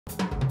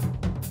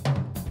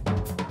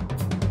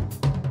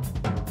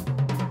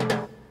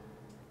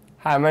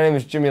Hi, my name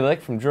is Jimmy Lick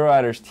from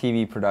Riders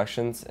TV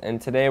Productions, and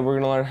today we're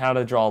going to learn how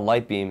to draw a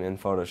light beam in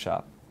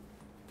Photoshop.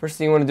 First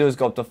thing you want to do is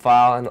go up to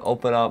File and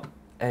open up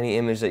any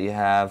image that you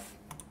have.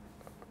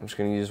 I'm just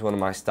going to use one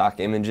of my stock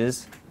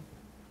images.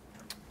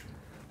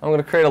 I'm going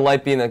to create a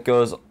light beam that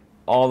goes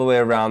all the way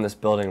around this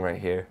building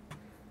right here.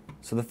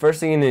 So the first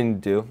thing you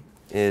need to do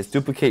is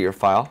duplicate your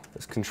file.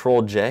 It's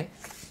Control-J,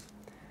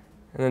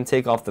 and then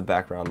take off the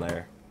background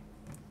layer.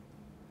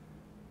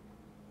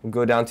 And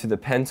go down to the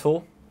pen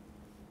tool.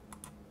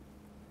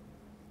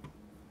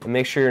 And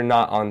make sure you're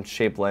not on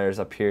shape layers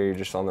up here, you're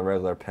just on the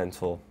regular pen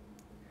tool.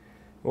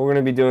 What we're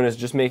going to be doing is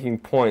just making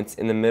points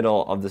in the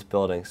middle of this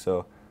building.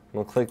 So I'm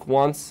going to click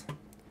once,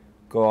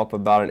 go up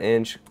about 1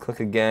 inch, click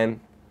again,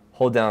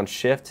 hold down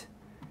Shift,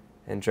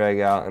 and drag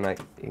out. And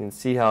you can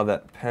see how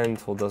that pen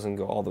tool doesn't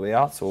go all the way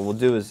out. So what we'll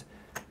do is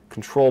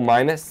Control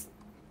minus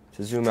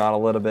to zoom out a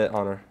little bit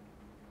on our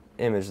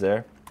image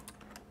there.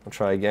 We'll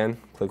try again,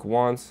 click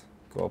once,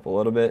 go up a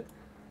little bit,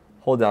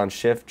 hold down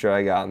Shift,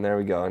 drag out, and there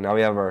we go. Now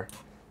we have our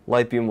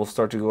light beam will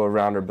start to go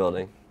around our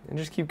building. And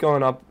just keep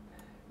going up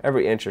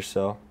every inch or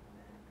so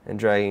and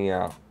dragging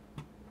out.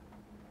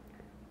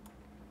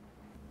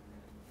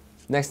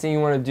 Next thing you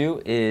want to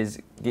do is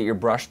get your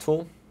brush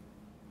tool.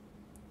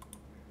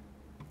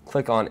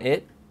 Click on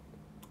it.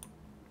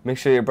 Make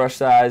sure your brush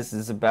size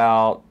is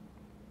about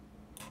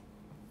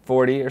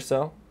 40 or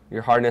so.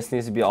 Your hardness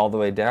needs to be all the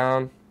way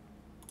down.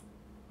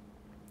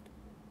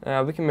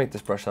 We can make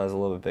this brush size a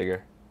little bit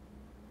bigger.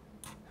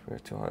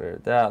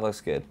 200. That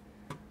looks good.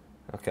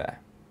 Okay.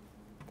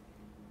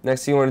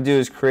 Next thing you want to do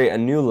is create a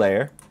new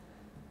layer.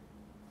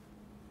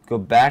 Go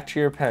back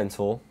to your pen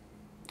tool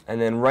and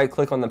then right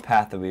click on the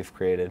path that we've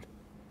created.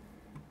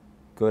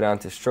 Go down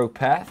to stroke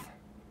path.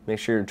 Make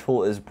sure your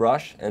tool is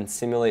brush and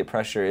simulate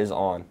pressure is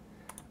on.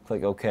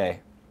 Click OK.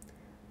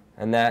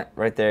 And that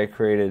right there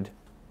created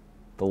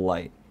the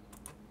light.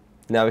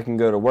 Now we can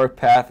go to work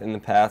path in the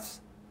paths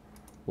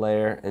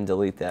layer and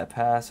delete that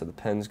path so the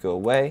pens go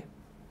away.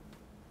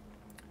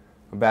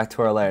 We're back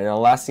to our layer. Now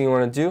the last thing you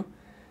want to do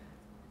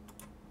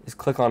is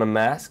click on a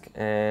mask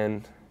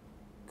and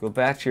go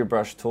back to your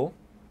brush tool.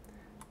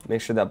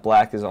 Make sure that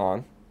black is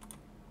on.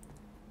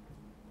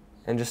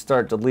 And just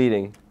start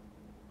deleting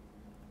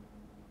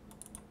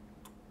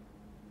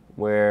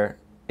where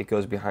it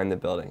goes behind the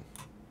building.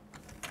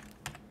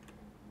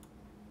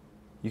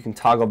 You can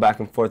toggle back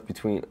and forth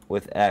between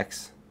with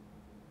X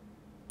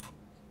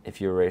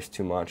if you erase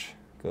too much.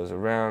 Goes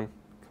around,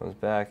 comes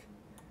back,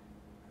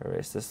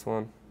 erase this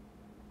one.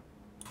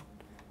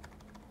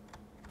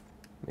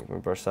 Make my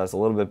brush size a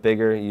little bit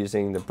bigger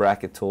using the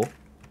bracket tool.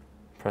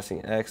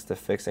 Pressing X to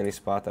fix any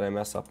spot that I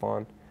mess up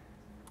on.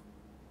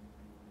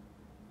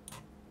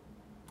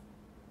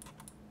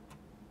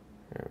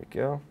 There we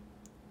go.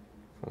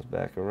 Comes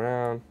back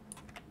around.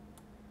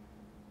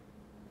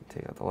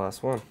 Take out the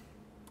last one.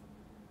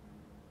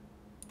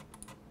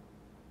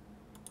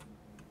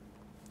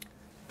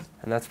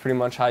 And that's pretty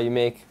much how you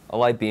make a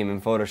light beam in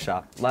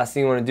Photoshop. Last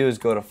thing you want to do is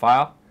go to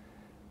File,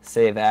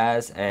 Save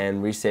As,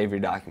 and resave your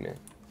document.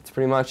 That's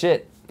pretty much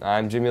it.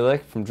 I'm Jimmy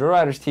Lick from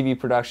Riders TV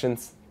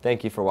Productions.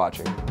 Thank you for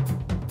watching.